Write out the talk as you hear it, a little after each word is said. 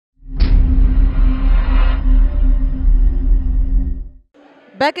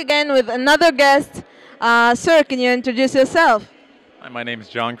back again with another guest. Sir, can you introduce yourself? Hi, my name is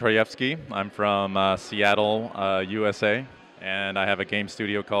John Krajewski. I'm from Seattle, USA, and I have a game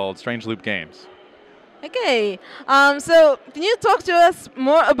studio called Strange Loop Games. Okay, so can you talk to us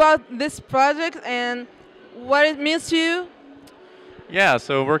more about this project and what it means to you? Yeah,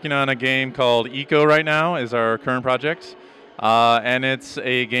 so working on a game called Eco right now is our current project. And it's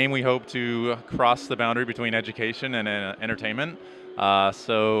a game we hope to cross the boundary between education and entertainment.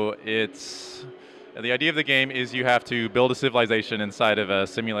 So it's the idea of the game is you have to build a civilization inside of a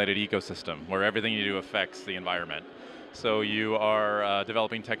simulated ecosystem where everything you do affects the environment. So you are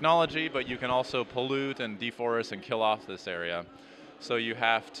developing technology, but you can also pollute and deforest and kill off this area. So you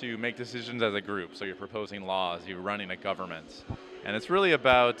have to make decisions as a group. So you're proposing laws, you're running a government. And it's really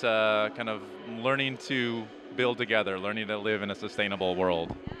about kind of learning to build together, learning to live in a sustainable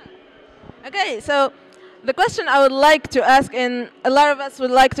world. Okay, so the question I would like to ask, and a lot of us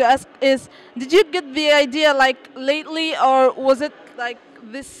would like to ask, is: did you get the idea like lately, or was it like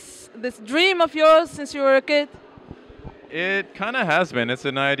this dream of yours since you were a kid? It kind of has been. It's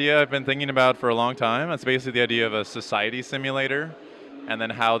an idea I've been thinking about for a long time. It's basically the idea of a society simulator, and then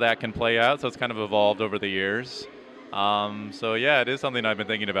how that can play out. So it's kind of evolved over the years. So yeah, it is something I've been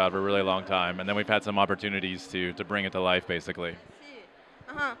thinking about for a really long time, and then we've had some opportunities to bring it to life, basically.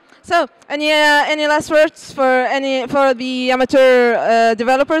 So, any last words for the amateur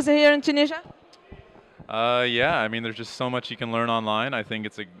developers here in Tunisia? Yeah, I mean, there's just so much you can learn online. I think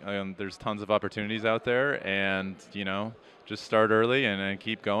there's tons of opportunities out there, and just start early and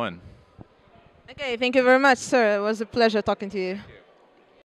keep going. Okay, thank you very much, sir. It was a pleasure talking to you.